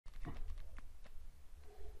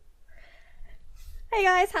Hey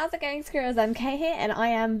guys, how's it going? SquirrelsMK here, and I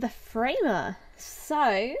am the framer.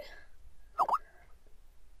 So,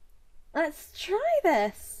 let's try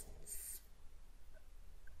this.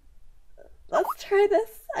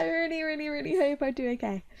 I really hope I do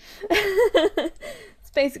okay. It's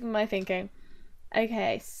basically my thinking.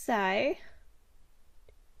 Okay, so...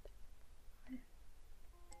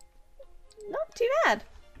 not too bad.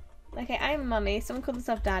 Okay, I'm mummy. Someone called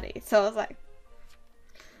themselves daddy, so I was like...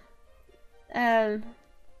 what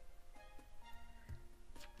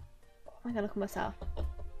am I gonna call myself?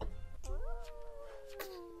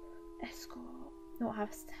 Escort. Not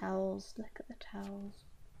have tells. Look at the tells.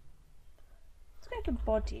 Let's go for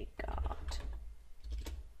bodyguard.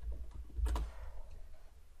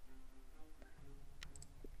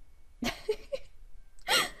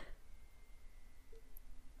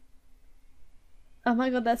 Oh my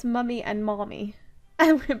god, that's mummy and mommy.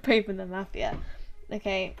 And we're both in the Mafia.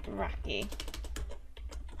 Okay, Racky.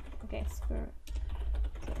 Okay, Squirrel.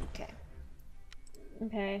 Okay.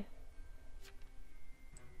 Okay.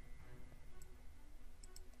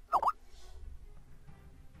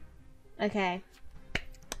 Okay.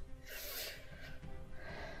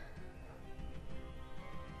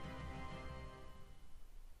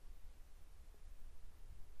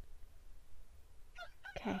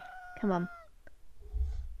 Okay, come on.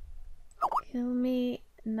 Kill me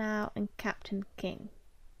now and Captain King.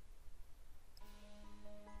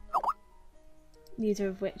 Neither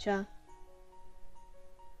of which are.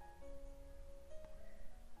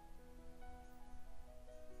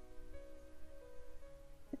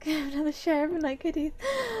 Okay, another share of Midnight Kitties.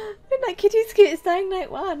 Midnight Kitties is dying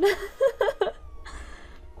night 1. Oh,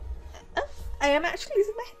 I am actually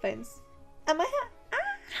losing my headphones. And my hat. Ah!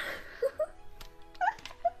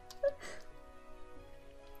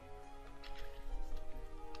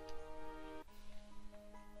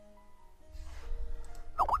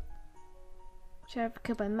 Sheriff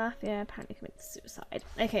killed by Mafia, apparently committed suicide.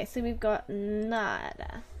 Okay, so we've got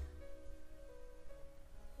nada.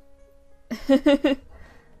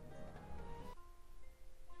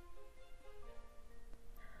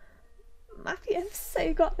 Mafia have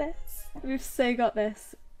so got this. We've so got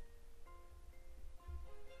this.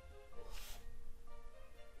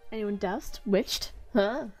 Anyone doused? Witched?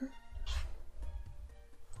 Huh?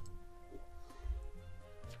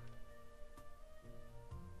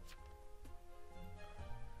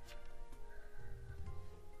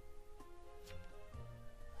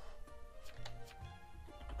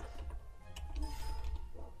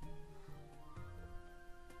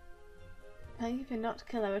 Thank you for not to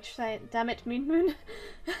kill her, which say, damn it, Moon.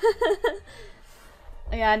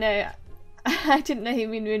 Yeah, no, I didn't know who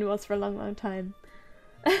Moon was for a long time.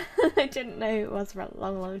 I didn't know who it was for a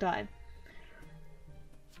long time.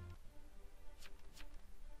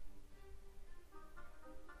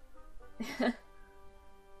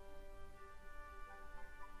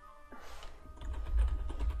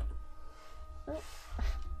 Oh.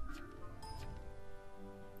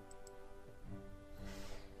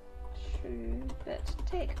 True, but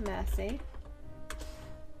take mercy.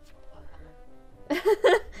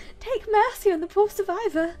 Take mercy on the poor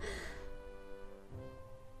survivor.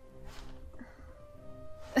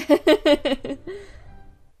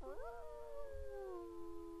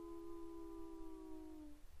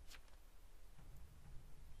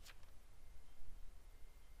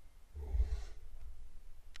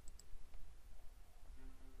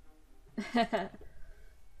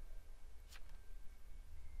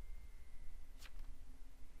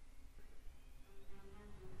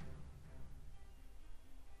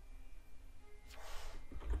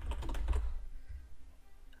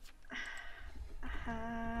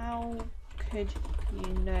 How could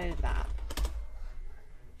you know that?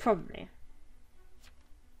 Probably.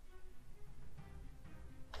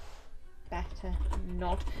 Better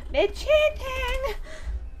not be cheating!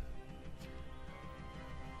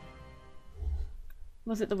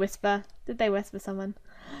 Was it the whisper? Did they whisper someone?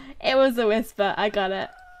 It was the whisper, I got it.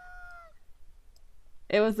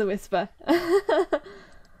 It was the whisper.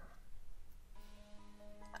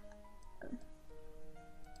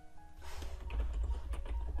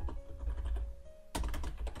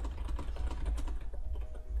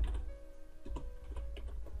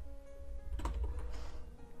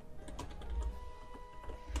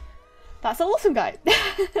 That's an awesome guy.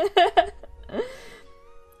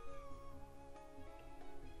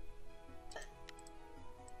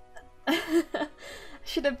 I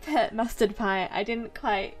should have put mustard pie. I didn't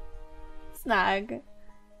quite snag.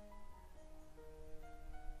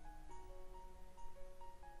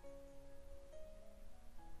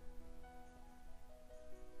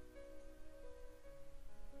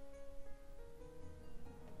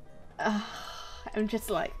 I'm just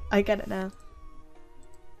like, I get it now.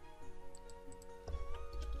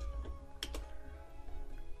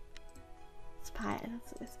 Spy,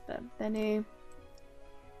 that's whisper, Bennu.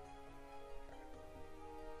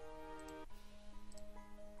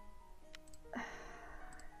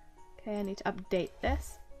 Okay, I need to update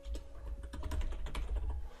this.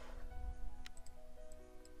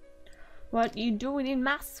 What you doing in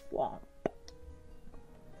my swamp?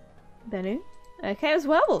 Bennu? Okay, it was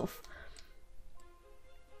werewolf.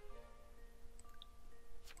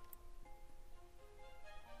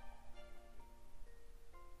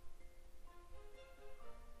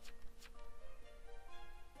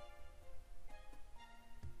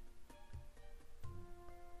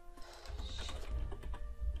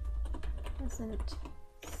 Doesn't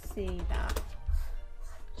see that.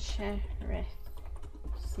 Sheriff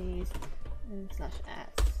sees /s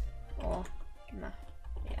or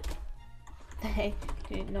Mafia. They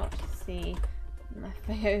do not see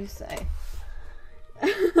Mafioso.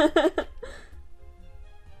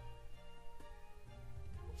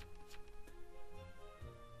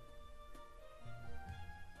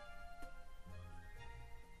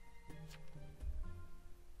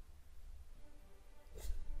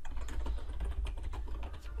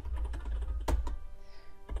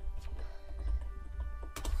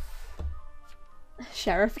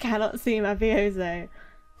 Sheriff cannot see Mafioso.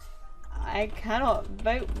 I cannot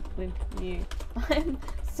vote with you. I'm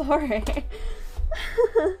sorry.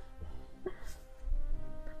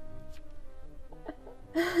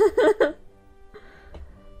 They're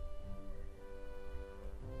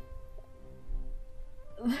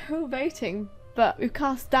all voting, but we've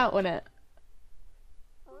cast doubt on it.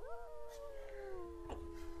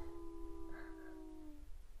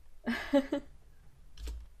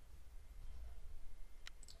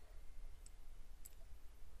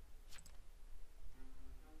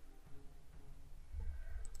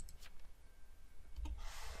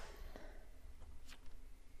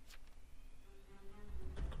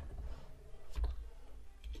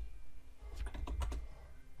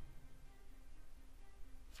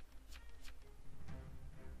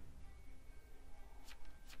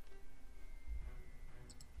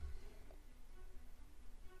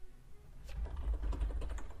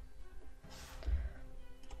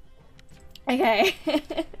 Okay. Damn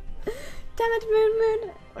it,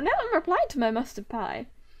 Moon. No one replied to my mustard pie.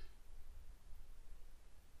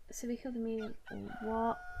 So we killed the medium.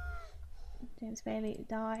 What? James Bailey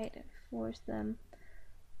died. Forced them.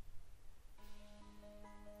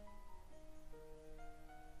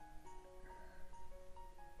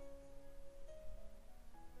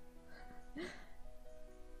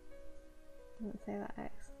 Doesn't say that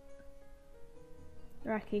X.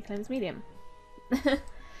 Raki claims medium.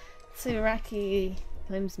 So Raki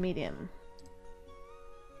claims medium.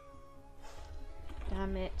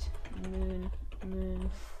 Damn it, Moon.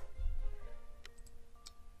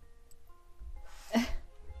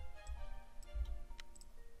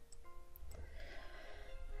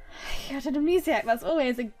 You got an amnesiac, that's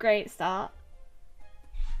always a great start.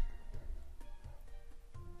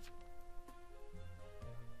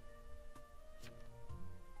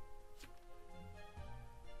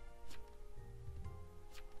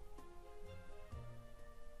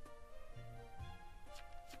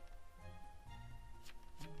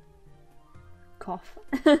 Cough.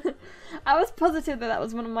 I was positive that that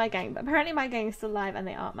was one of my gang, but apparently my gang is still alive and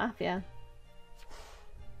they aren't Mafia.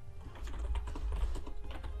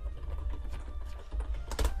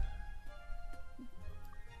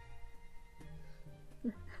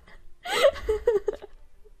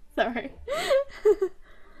 Sorry.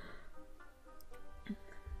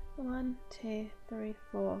 1, 2, 3,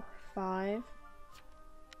 4, 5.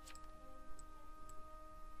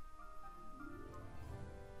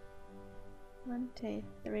 One, 2,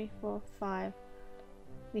 3, 4, 5.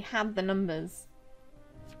 We have the numbers.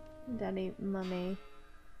 Daddy, Mummy,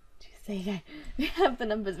 Tuesday. We have the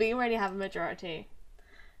numbers. We already have a majority.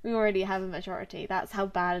 That's how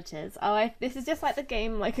bad it is. Oh, this is just like the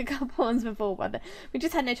game like a couple ones before where we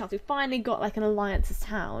just had no chance. We finally got like an alliance's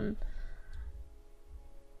town.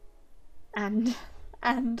 And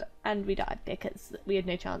we died because we had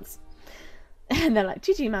no chance. And they're like,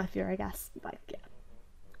 GG Mafia, I guess. Like, yeah.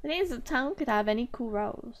 The names of the town could have any cool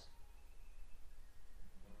roles.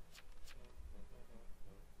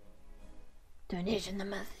 Donation the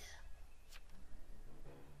Mafia.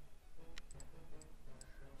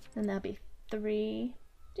 And there'll be 3.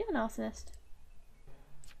 Do you have an arsonist?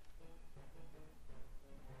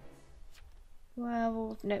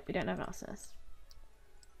 Well, nope, we don't have an arsonist.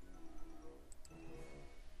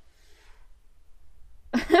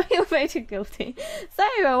 We were voted guilty.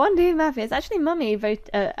 So, one day Mafia. It's actually Mummy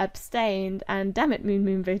abstained, and damn it, Moon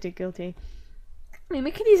Moon voted guilty. I mean,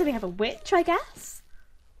 we could easily have a witch, I guess.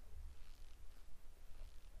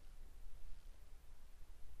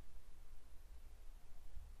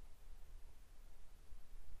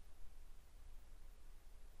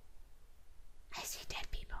 I see dead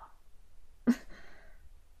people.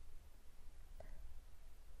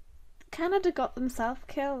 Canada got themselves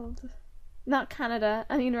killed. Not Canada.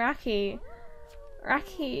 I mean, Raki.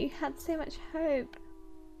 Raki had so much hope.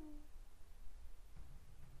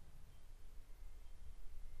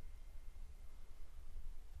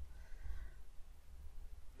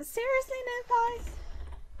 Seriously, no pies?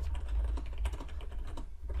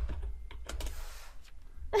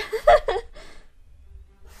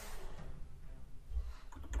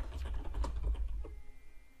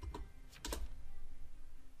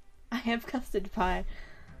 I have custard pie.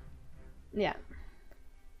 Yeah.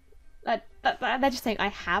 They're just saying I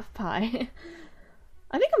have pie.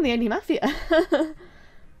 I think I'm the only Mafia.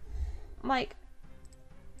 Like...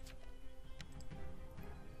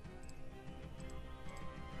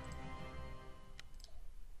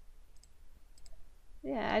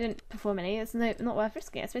 Yeah, I didn't perform any. It's not worth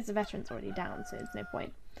risking. I suppose the veteran's already down, so there's no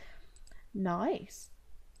point. Nice.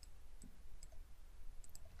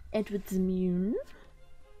 Edward's immune.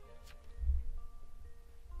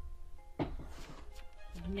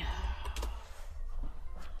 No.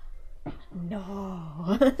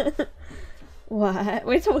 No. What?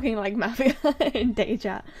 We're talking like Mafia in day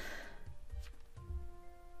chat.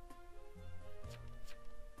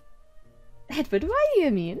 Edward, why are you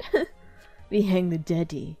immune? We hang the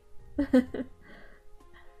daddy.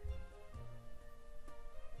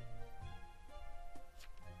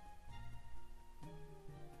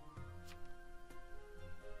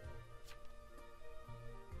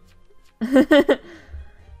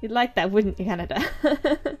 You'd like that, wouldn't you, Canada?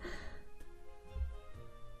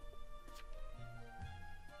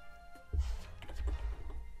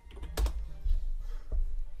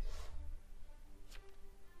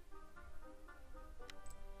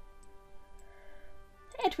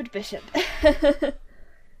 Edward Bishop.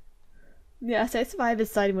 Yeah, so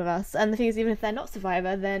Survivor's siding with us, and the thing is, even if they're not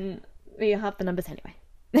Survivor, then we'll have the numbers anyway.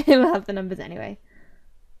 We'll have the numbers anyway.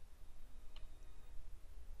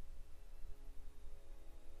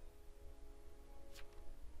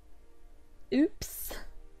 Oops.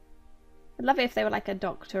 I'd love it if they were like a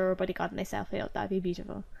doctor or a bodyguard and they self-healed. That'd be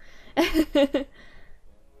beautiful.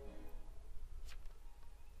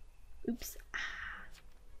 Oops.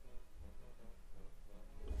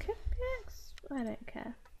 Yes, I don't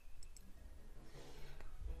care.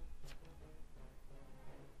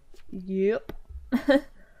 Yep.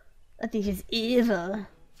 I think it's evil.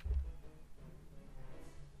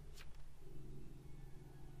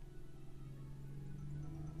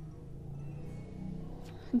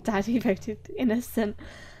 Daddy voted innocent.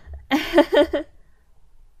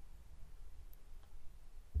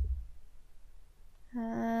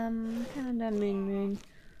 Canada, Moon Moon.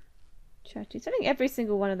 Churches. I think every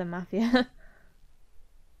single one of them Mafia.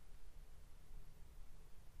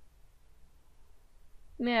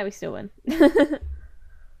 Yeah, we still win.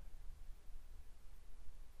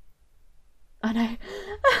 I know.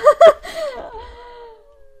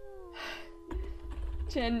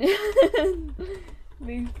 Genuinely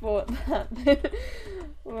thought that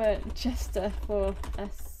weren't Chester for a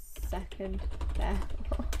second there.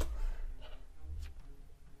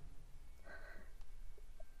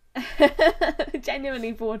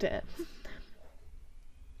 Genuinely bought it.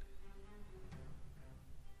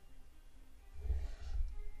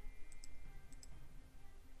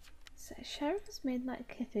 So Sheriff has made like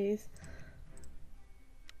kitties.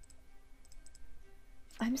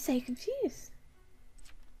 I'm so confused.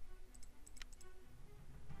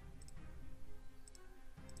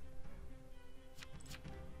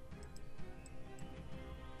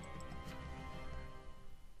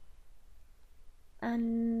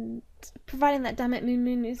 And providing that damn it Moon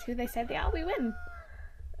Moon is who they say they are, we win.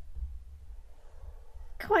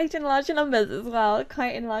 Quite in large numbers as well,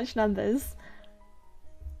 quite in large numbers.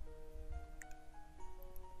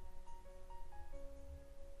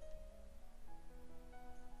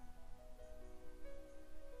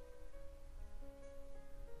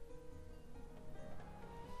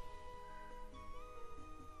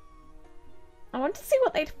 I want to see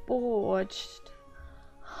what they'd forged.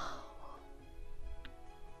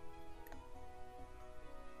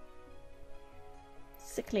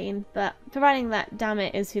 Clean, but providing that damn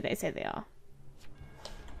it is who they say they are.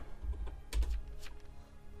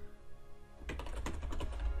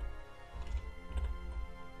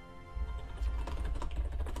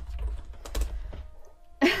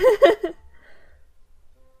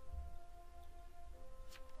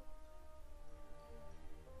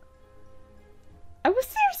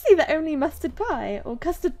 honey mustard pie, or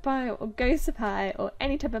custard pie, or ghost pie, or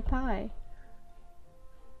any type of pie.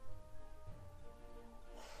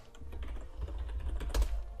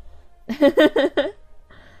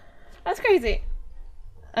 That's crazy.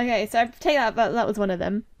 Okay, so I take that, but that was one of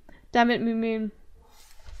them. Damn it, Moon Moon.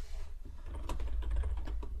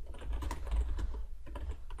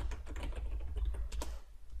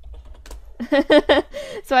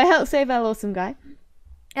 So I helped save our awesome guy.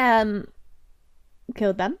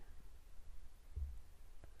 Killed them.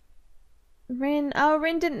 Rin. Oh,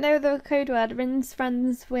 Rin didn't know the code word. Rin's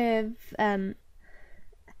friends with XR.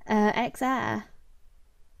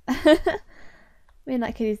 Me and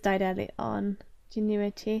that kid who's died early on.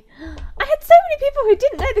 Genuity. I had so many people who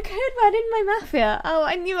didn't know the code word in my Mafia. Oh,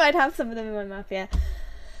 I knew I'd have some of them in my Mafia.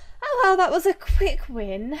 Oh well, that was a quick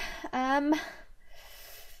win. Yeah.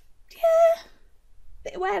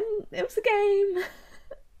 It was a game.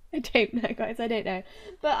 I don't know, guys. I don't know.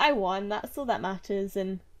 But I won. That's all that matters.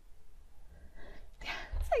 And yeah,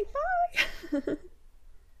 it's like, bye.